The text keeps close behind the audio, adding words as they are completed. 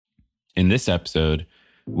In this episode,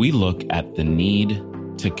 we look at the need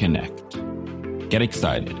to connect. Get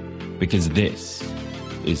excited, because this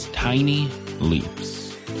is Tiny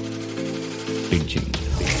Leaps, Big Changes.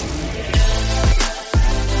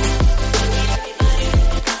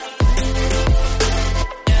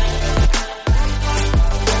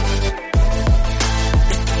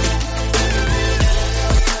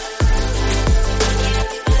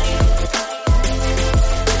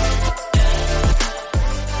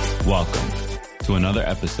 Welcome to another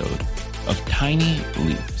episode of Tiny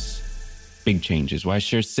Leaps, Big Changes, where I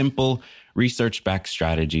share simple research-backed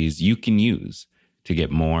strategies you can use to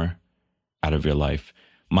get more out of your life.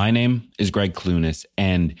 My name is Greg Clunis,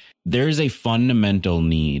 and there is a fundamental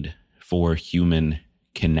need for human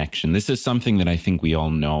connection. This is something that I think we all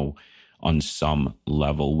know on some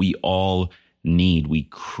level. We all need, we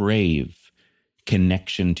crave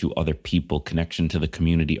connection to other people, connection to the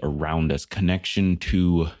community around us, connection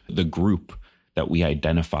to the group that we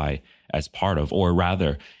identify as part of, or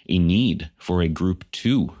rather, a need for a group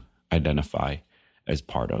to identify as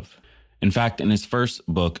part of. In fact, in his first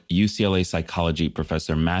book, UCLA psychology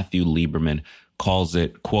professor Matthew Lieberman calls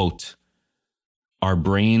it, quote, our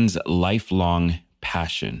brain's lifelong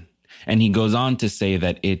passion. And he goes on to say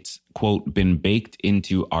that it's, quote, been baked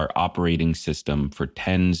into our operating system for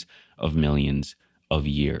tens of millions of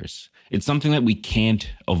years. It's something that we can't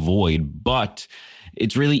avoid, but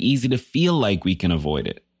it's really easy to feel like we can avoid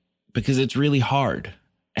it because it's really hard.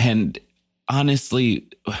 And honestly,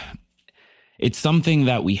 it's something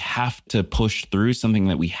that we have to push through, something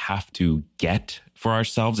that we have to get for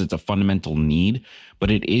ourselves. It's a fundamental need, but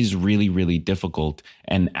it is really, really difficult.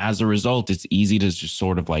 And as a result, it's easy to just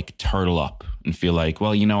sort of like turtle up and feel like,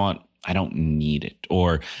 well, you know what? I don't need it,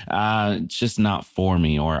 or it's just not for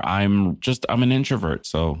me, or I'm an introvert,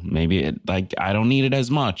 so maybe I don't need it as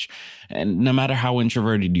much. And no matter how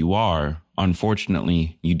introverted you are,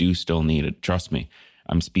 unfortunately, you do still need it. Trust me,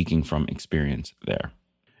 I'm speaking from experience there.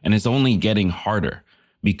 And it's only getting harder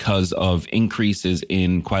because of increases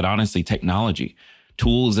in, quite honestly, technology.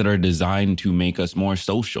 Tools that are designed to make us more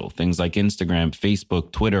social, things like Instagram,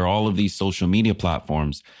 Facebook, Twitter, all of these social media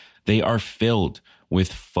platforms, they are filled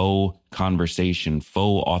with faux conversation,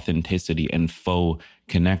 faux authenticity, and faux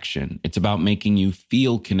connection. It's about making you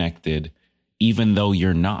feel connected even though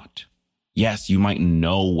you're not. Yes, you might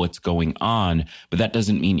know what's going on, but that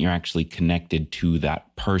doesn't mean you're actually connected to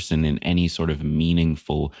that person in any sort of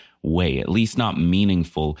meaningful way, at least not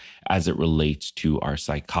meaningful as it relates to our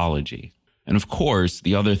psychology. And of course,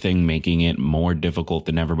 the other thing making it more difficult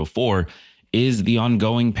than ever before is the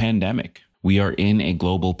ongoing pandemic. We are in a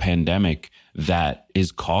global pandemic that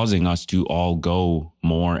is causing us to all go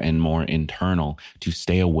more and more internal, to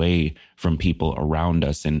stay away from people around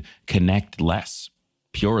us and connect less,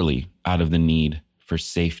 purely out of the need for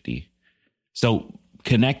safety. So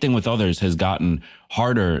connecting with others has gotten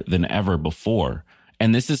harder than ever before.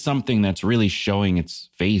 And this is something that's really showing its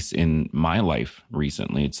face in my life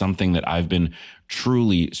recently. It's something that I've been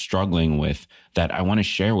truly struggling with that I want to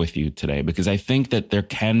share with you today, because I think that there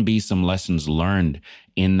can be some lessons learned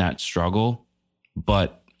in that struggle,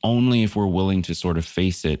 but only if we're willing to sort of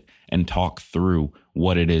face it and talk through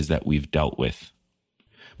what it is that we've dealt with.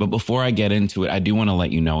 But before I get into it, I do want to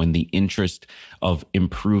let you know, in the interest of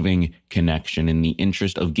improving connection, in the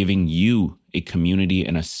interest of giving you a community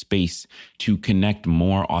and a space to connect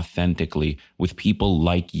more authentically with people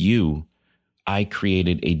like you, I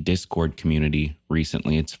created a Discord community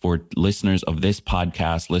recently. It's for listeners of this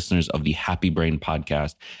podcast, listeners of the Happy Brain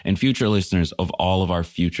podcast, and future listeners of all of our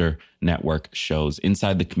future network shows.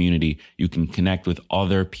 Inside the community, you can connect with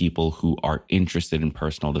other people who are interested in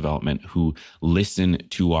personal development, who listen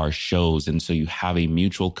to our shows. And so you have a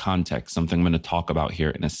mutual context, something I'm going to talk about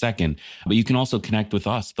here in a second. But you can also connect with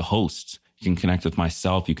us, the hosts. You can connect with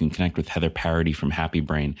myself. You can connect with Heather Parody from Happy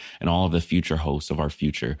Brain and all of the future hosts of our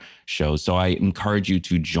future shows. So I encourage you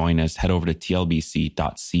to join us. Head over to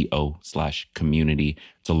tlbc.co/community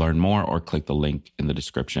to learn more, or click the link in the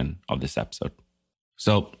description of this episode.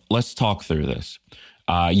 So let's talk through this.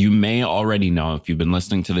 You may already know, if you've been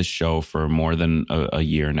listening to this show for more than a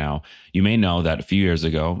year now, you may know that a few years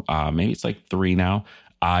ago, maybe it's like 3 now,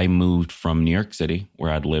 I moved from New York City,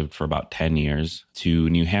 where I'd lived for about 10 years, to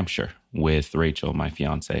New Hampshire with Rachel, my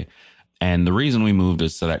fiance. And the reason we moved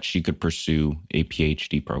is so that she could pursue a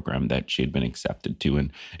PhD program that she had been accepted to.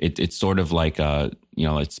 And it's sort of like,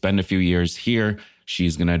 let's spend a few years here.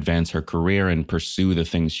 She's going to advance her career and pursue the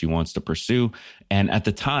things she wants to pursue. And at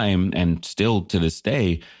the time, and still to this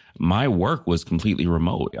day, my work was completely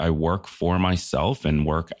remote. I work for myself and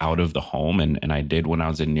work out of the home. And I did when I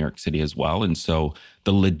was in New York City as well. And so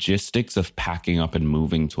the logistics of packing up and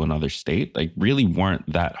moving to another state, like, really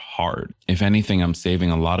weren't that hard. If anything, I'm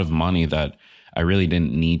saving a lot of money that I really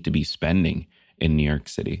didn't need to be spending in New York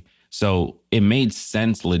City. So it made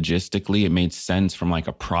sense logistically. It made sense from like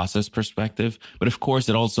a process perspective. But of course,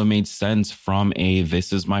 it also made sense from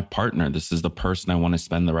this is my partner. This is the person I want to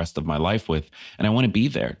spend the rest of my life with. And I want to be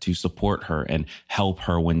there to support her and help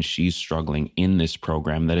her when she's struggling in this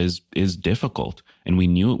program that is difficult. And we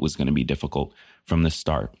knew it was going to be difficult from the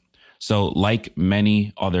start. So like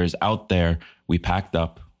many others out there, we packed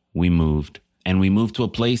up, we moved to a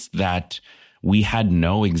place that we had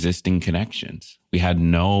no existing connections. We had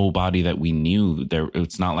nobody that we knew there.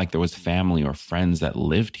 It's not like there was family or friends that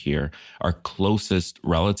lived here. Our closest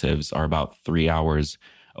relatives are about 3 hours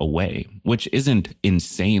away, which isn't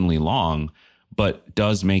insanely long, but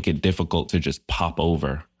does make it difficult to just pop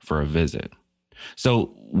over for a visit.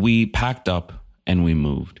 So we packed up and we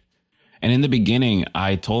moved. And in the beginning,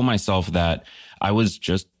 I told myself that I was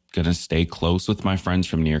just going to stay close with my friends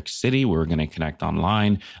from New York City. We were going to connect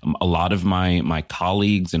online. A lot of my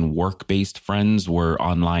colleagues and work-based friends were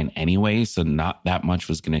online anyway, so not that much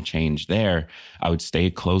was going to change there. I would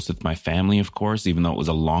stay close with my family, of course, even though it was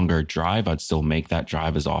a longer drive. I'd still make that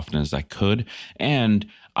drive as often as I could. And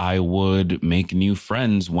I would make new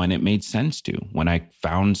friends when it made sense to. When I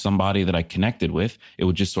found somebody that I connected with, it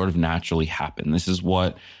would just sort of naturally happen. This is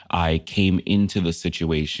what I came into the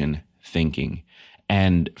situation thinking.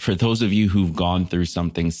 And for those of you who've gone through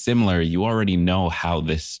something similar, you already know how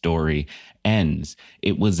this story ends.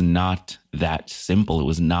 It was not that simple. It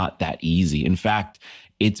was not that easy. In fact,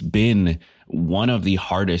 it's been one of the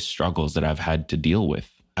hardest struggles that I've had to deal with.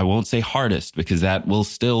 I won't say hardest because that will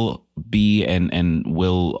still be and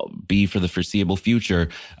will be for the foreseeable future,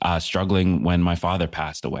 struggling when my father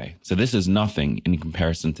passed away. So this is nothing in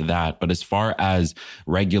comparison to that. But as far as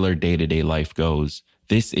regular day-to-day life goes,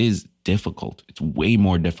 this is difficult. It's way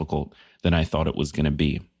more difficult than I thought it was going to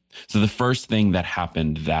be. So the first thing that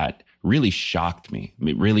happened that really shocked me,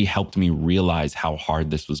 it really helped me realize how hard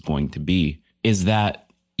this was going to be, is that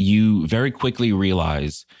you very quickly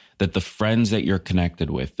realize that the friends that you're connected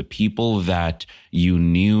with, the people that you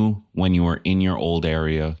knew when you were in your old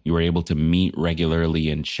area, you were able to meet regularly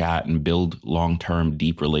and chat and build long-term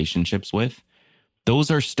deep relationships with, those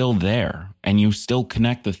are still there and you still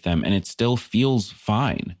connect with them and it still feels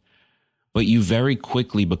fine. But you very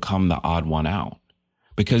quickly become the odd one out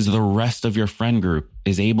because the rest of your friend group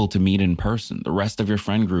is able to meet in person. The rest of your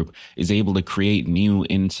friend group is able to create new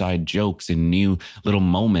inside jokes and new little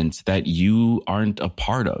moments that you aren't a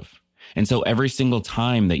part of. And so every single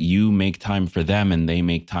time that you make time for them and they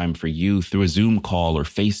make time for you through a Zoom call or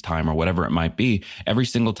FaceTime or whatever it might be, every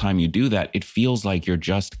single time you do that, it feels like you're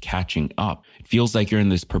just catching up. It feels like you're in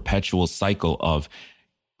this perpetual cycle of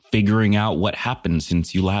figuring out what happened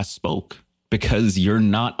since you last spoke because you're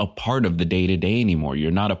not a part of the day-to-day anymore.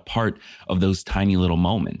 You're not a part of those tiny little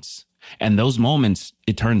moments. And those moments,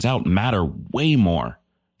 it turns out, matter way more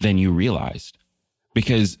than you realized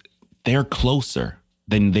because they're closer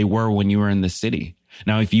than they were when you were in the city.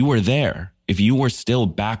 Now, if you were there, if you were still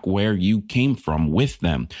back where you came from with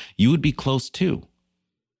them, you would be close too.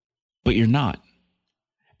 But you're not.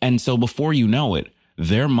 And so before you know it,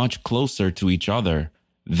 they're much closer to each other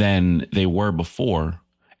than they were before,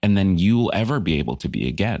 and then you'll ever be able to be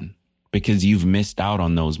again because you've missed out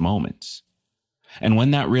on those moments. And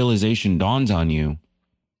when that realization dawns on you,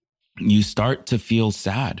 you start to feel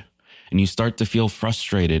sad and you start to feel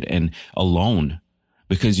frustrated and alone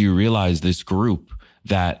because you realize this group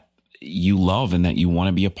that you love and that you want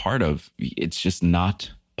to be a part of, it's just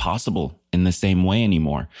not possible in the same way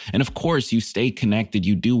anymore. And of course, you stay connected,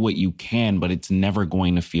 you do what you can, but it's never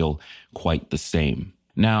going to feel quite the same.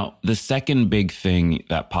 Now, the second big thing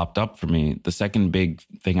that popped up for me, the second big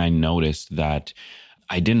thing I noticed that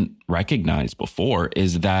I didn't recognize before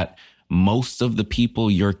is that most of the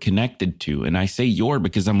people you're connected to, and I say you're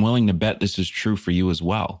because I'm willing to bet this is true for you as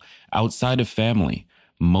well, outside of family,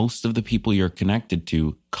 most of the people you're connected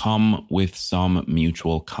to come with some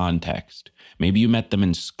mutual context. Maybe you met them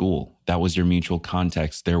in school. That was your mutual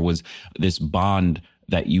context. There was this bond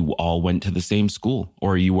that you all went to the same school,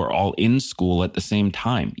 or you were all in school at the same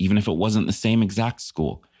time, even if it wasn't the same exact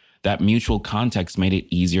school. That mutual context made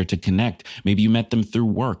it easier to connect. Maybe you met them through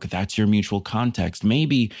work. That's your mutual context.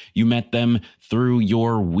 Maybe you met them through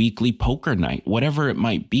your weekly poker night, whatever it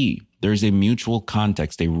might be. There's a mutual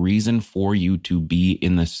context, a reason for you to be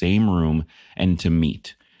in the same room and to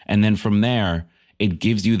meet. And then from there, it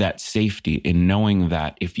gives you that safety in knowing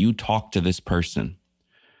that if you talk to this person,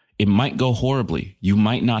 it might go horribly. You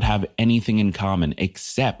might not have anything in common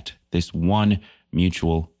except this one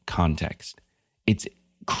mutual context. It's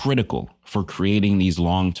critical for creating these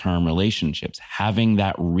long-term relationships, having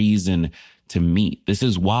that reason to meet. This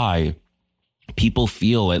is why people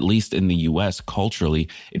feel, at least in the US culturally,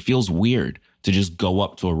 it feels weird to just go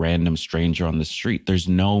up to a random stranger on the street. There's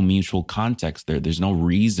no mutual context there. There's no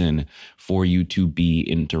reason for you to be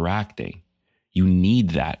interacting. You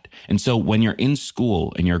need that. And so when you're in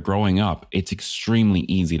school and you're growing up, it's extremely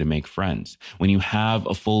easy to make friends. When you have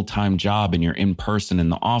a full-time job and you're in person in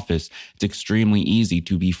the office, it's extremely easy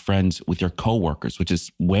to be friends with your coworkers, which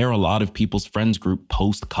is where a lot of people's friends group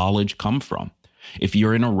post-college come from. If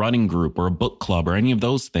you're in a running group or a book club or any of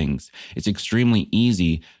those things, it's extremely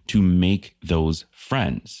easy to make those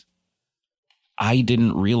friends. I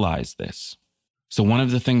didn't realize this. So one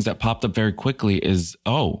of the things that popped up very quickly is,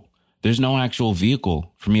 there's no actual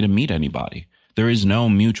vehicle for me to meet anybody. There is no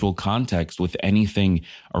mutual context with anything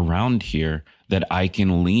around here that I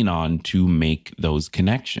can lean on to make those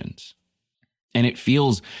connections. And it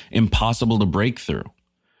feels impossible to break through.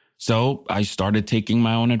 So I started taking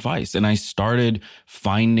my own advice and I started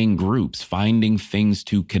finding groups, finding things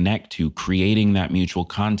to connect to, creating that mutual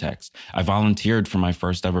context. I volunteered for my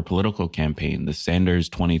first ever political campaign, the Sanders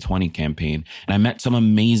 2020 campaign. And I met some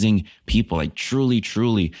amazing people, like truly,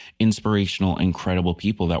 truly inspirational, incredible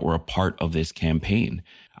people that were a part of this campaign.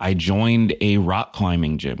 I joined a rock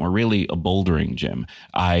climbing gym, or really a bouldering gym.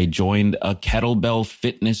 I joined a kettlebell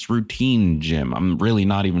fitness routine gym. I'm really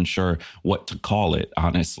not even sure what to call it,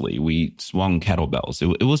 honestly. We swung kettlebells.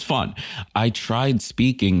 It was fun. I tried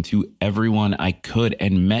speaking to everyone I could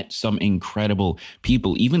and met some incredible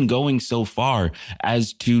people, even going so far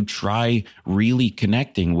as to try really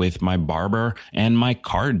connecting with my barber and my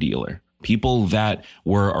car dealer. People that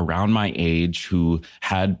were around my age who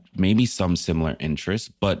had maybe some similar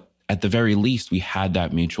interests, but at the very least, we had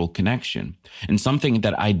that mutual connection. And something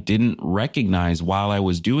that I didn't recognize while I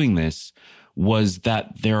was doing this was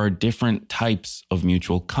that there are different types of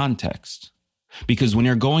mutual context. Because when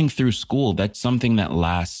you're going through school, that's something that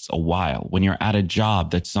lasts a while. When you're at a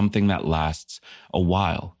job, that's something that lasts a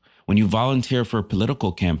while. When you volunteer for a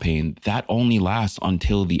political campaign, that only lasts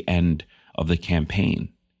until the end of the campaign.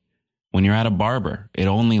 When you're at a barber, it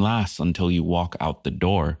only lasts until you walk out the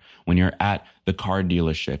door. When you're at the car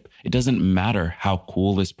dealership, it doesn't matter how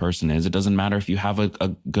cool this person is. It doesn't matter if you have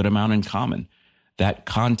a good amount in common. That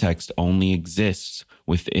context only exists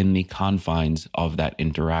within the confines of that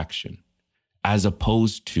interaction, as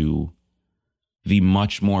opposed to the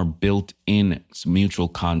much more built-in mutual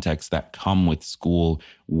contexts that come with school,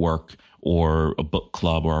 work, or a book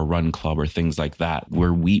club or a run club or things like that.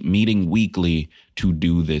 We're meeting weekly to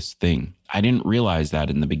do this thing. I didn't realize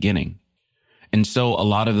that in the beginning. And so a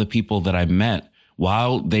lot of the people that I met,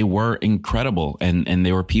 while they were incredible and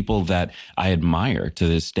they were people that I admire to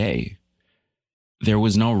this day, there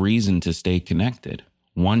was no reason to stay connected.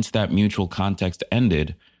 Once that mutual context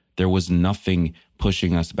ended, there was nothing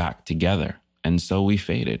pushing us back together. And so we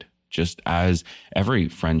faded, just as every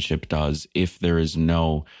friendship does if there is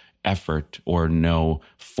no effort or no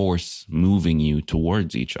force moving you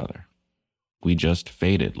towards each other. We just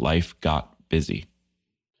faded. Life got busy.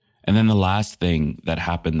 And then the last thing that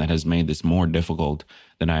happened that has made this more difficult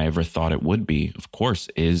than I ever thought it would be, of course,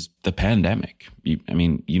 is the pandemic.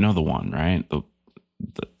 You know the one, right?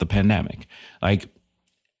 The pandemic. Like,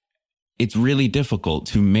 it's really difficult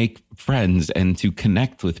to make friends and to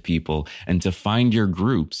connect with people and to find your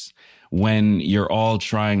groups when you're all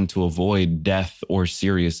trying to avoid death or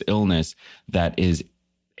serious illness that is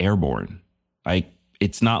airborne. Like,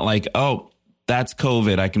 it's not like, that's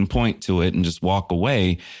COVID, I can point to it and just walk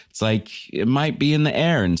away. It's like, it might be in the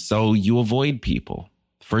air. And so you avoid people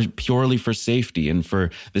purely for safety and for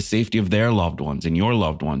the safety of their loved ones and your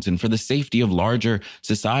loved ones and for the safety of larger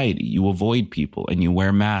society. You avoid people and you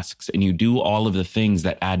wear masks and you do all of the things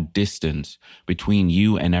that add distance between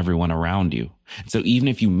you and everyone around you. So even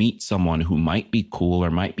if you meet someone who might be cool or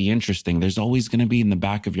might be interesting, there's always going to be in the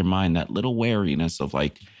back of your mind that little wariness of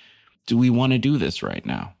like, do we want to do this right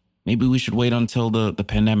now? Maybe we should wait until the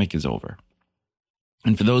pandemic is over.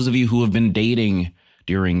 And for those of you who have been dating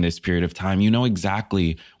during this period of time, you know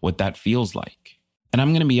exactly what that feels like. And I'm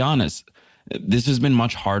going to be honest, this has been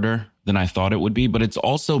much harder than I thought it would be, but it's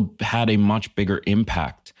also had a much bigger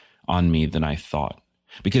impact on me than I thought.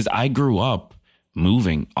 Because I grew up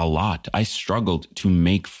moving a lot. I struggled to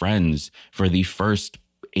make friends for the first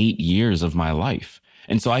 8 years of my life.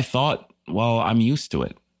 And so I thought, well, I'm used to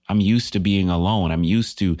it. I'm used to being alone. I'm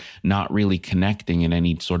used to not really connecting in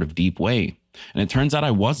any sort of deep way. And it turns out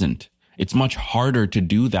I wasn't. It's much harder to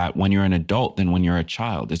do that when you're an adult than when you're a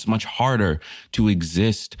child. It's much harder to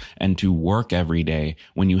exist and to work every day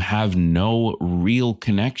when you have no real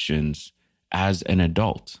connections as an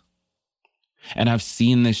adult. And I've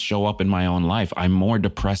seen this show up in my own life. I'm more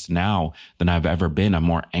depressed now than I've ever been. I'm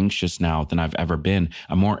more anxious now than I've ever been.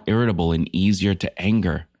 I'm more irritable and easier to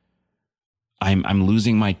anger. I'm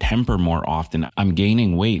losing my temper more often. I'm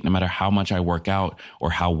gaining weight no matter how much I work out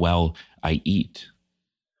or how well I eat.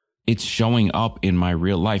 It's showing up in my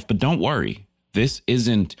real life. But don't worry, this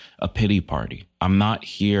isn't a pity party. I'm not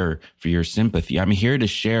here for your sympathy. I'm here to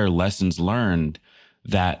share lessons learned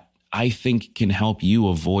that I think can help you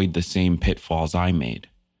avoid the same pitfalls I made.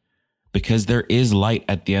 Because there is light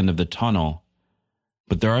at the end of the tunnel,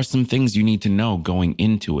 but there are some things you need to know going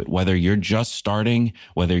into it, whether you're just starting,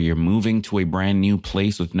 whether you're moving to a brand new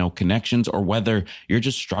place with no connections, or whether you're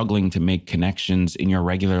just struggling to make connections in your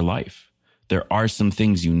regular life. There are some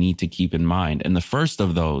things you need to keep in mind. And the first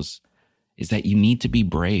of those is that you need to be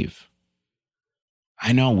brave.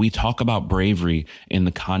 I know we talk about bravery in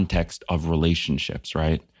the context of relationships,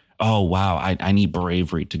 right? Oh, wow, I need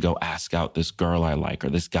bravery to go ask out this girl I like or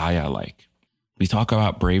this guy I like. We talk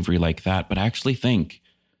about bravery like that, but I actually think,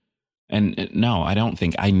 and no, I don't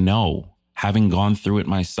think, I know, having gone through it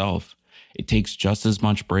myself, it takes just as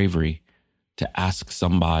much bravery to ask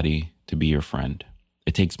somebody to be your friend.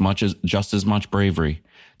 It takes just as much bravery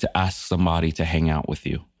to ask somebody to hang out with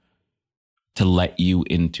you, to let you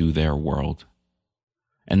into their world.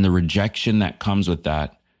 And the rejection that comes with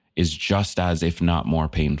that is just as, if not more,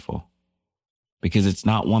 painful, because it's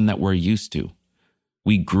not one that we're used to.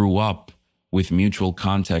 We grew up with mutual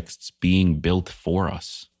contexts being built for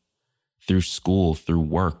us through school, through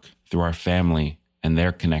work, through our family and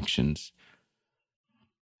their connections.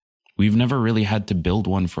 We've never really had to build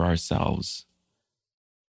one for ourselves.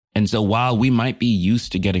 And so while we might be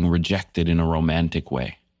used to getting rejected in a romantic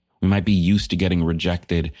way, we might be used to getting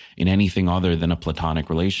rejected in anything other than a platonic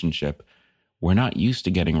relationship, we're not used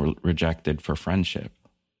to getting rejected for friendship.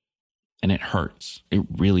 And it hurts. It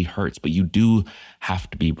really hurts. But you do have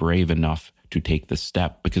to be brave enough to take the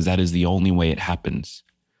step, because that is the only way it happens.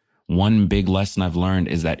 One big lesson I've learned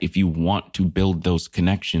is that if you want to build those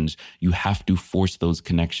connections, you have to force those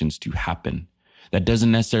connections to happen. That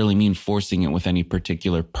doesn't necessarily mean forcing it with any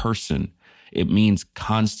particular person. It means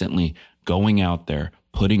constantly going out there,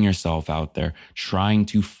 putting yourself out there, trying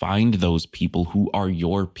to find those people who are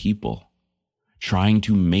your people, trying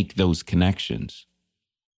to make those connections.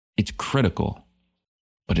 It's critical,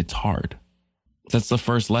 but it's hard. That's the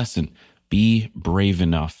first lesson. Be brave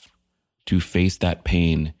enough to face that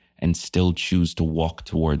pain and still choose to walk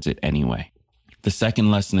towards it anyway. The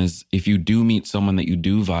second lesson is, if you do meet someone that you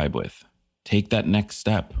do vibe with, take that next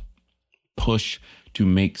step. Push to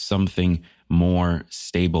make something more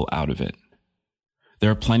stable out of it. There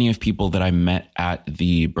are plenty of people that I met at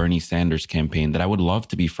the Bernie Sanders campaign that I would love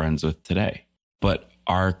to be friends with today, but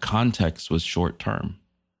our context was short term.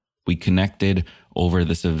 We connected over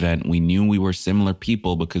this event. We knew we were similar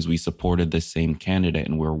people because we supported the same candidate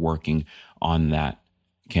and we were working on that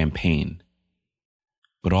campaign.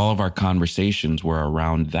 But all of our conversations were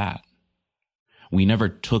around that. We never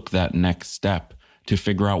took that next step to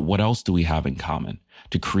figure out what else do we have in common,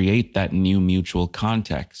 to create that new mutual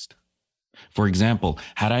context. For example,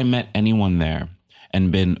 had I met anyone there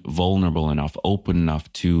and been vulnerable enough, open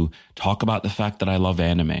enough to talk about the fact that I love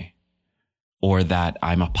anime, or that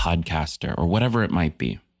I'm a podcaster, or whatever it might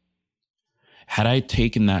be, had I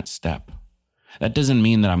taken that step, that doesn't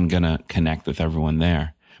mean that I'm going to connect with everyone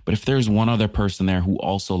there. But if there's one other person there who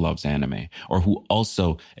also loves anime, or who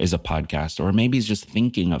also is a podcaster, or maybe is just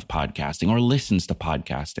thinking of podcasting or listens to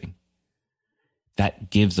podcasting, that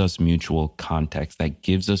gives us mutual context. That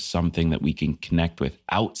gives us something that we can connect with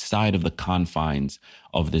outside of the confines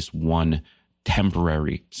of this one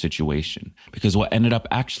temporary situation. Because what ended up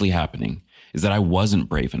actually happening is that I wasn't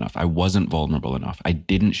brave enough. I wasn't vulnerable enough. I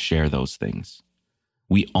didn't share those things.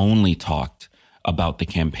 We only talked about the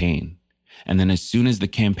campaign. And then as soon as the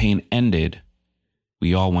campaign ended,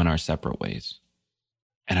 we all went our separate ways.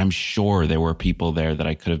 And I'm sure there were people there that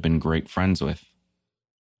I could have been great friends with.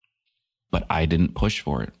 But I didn't push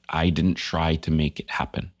for it. I didn't try to make it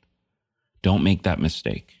happen. Don't make that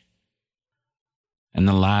mistake. And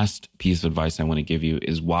the last piece of advice I want to give you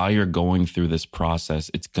is, while you're going through this process,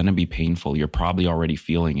 it's going to be painful. You're probably already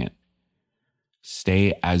feeling it.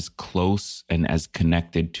 Stay as close and as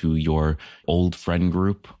connected to your old friend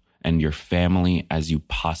group and your family as you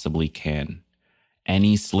possibly can.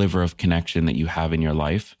 Any sliver of connection that you have in your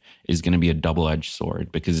life is going to be a double-edged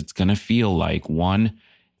sword, because it's going to feel like, one,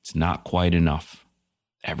 it's not quite enough.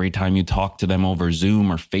 Every time you talk to them over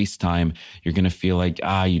Zoom or FaceTime, you're going to feel like,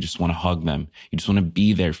 you just want to hug them. You just want to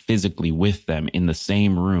be there physically with them in the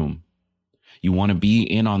same room. You want to be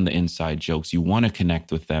in on the inside jokes. You want to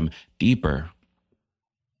connect with them deeper.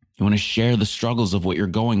 You want to share the struggles of what you're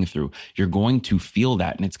going through. You're going to feel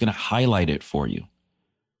that, and it's going to highlight it for you.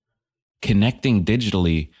 Connecting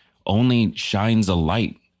digitally only shines a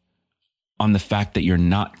light on the fact that you're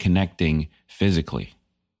not connecting physically,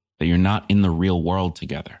 that you're not in the real world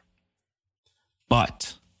together.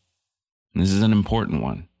 But, and this is an important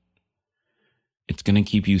one, it's going to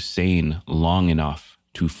keep you sane long enough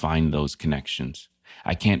to find those connections.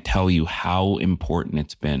 I can't tell you how important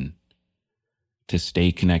it's been to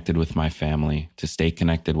stay connected with my family, to stay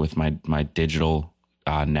connected with my digital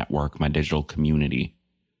network, my digital community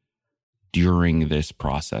during this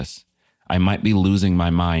process. I might be losing my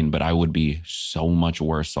mind, but I would be so much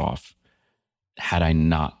worse off had I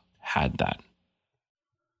not had that.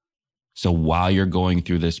 So while you're going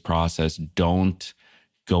through this process, don't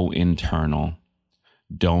go internal.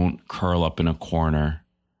 Don't curl up in a corner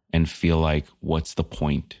and feel like, what's the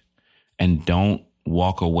point? And don't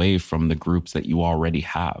walk away from the groups that you already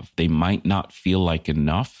have. They might not feel like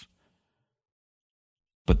enough,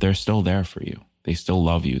 but they're still there for you. They still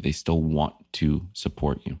love you. They still want to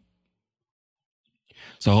support you.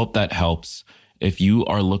 So I hope that helps. If you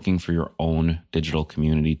are looking for your own digital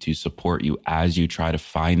community to support you as you try to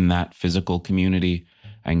find that physical community,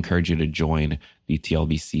 I encourage you to join the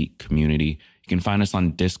TLBC community. You can find us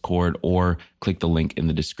on Discord or click the link in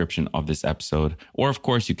the description of this episode. Or of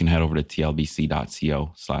course, you can head over to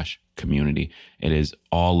tlbc.co/community. It is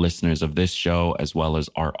all listeners of this show, as well as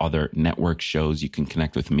our other network shows. You can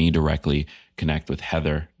connect with me directly, connect with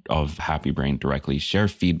Heather of Happy Brain directly, share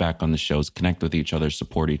feedback on the shows, connect with each other,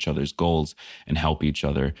 support each other's goals, and help each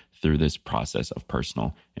other through this process of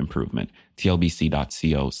personal improvement.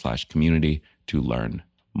 tlbc.co/community to learn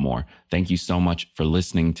more. Thank you so much for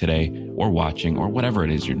listening today or watching or whatever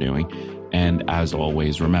it is you're doing. And as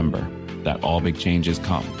always, remember that all big changes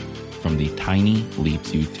come from the tiny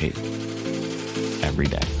leaps you take every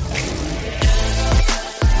day.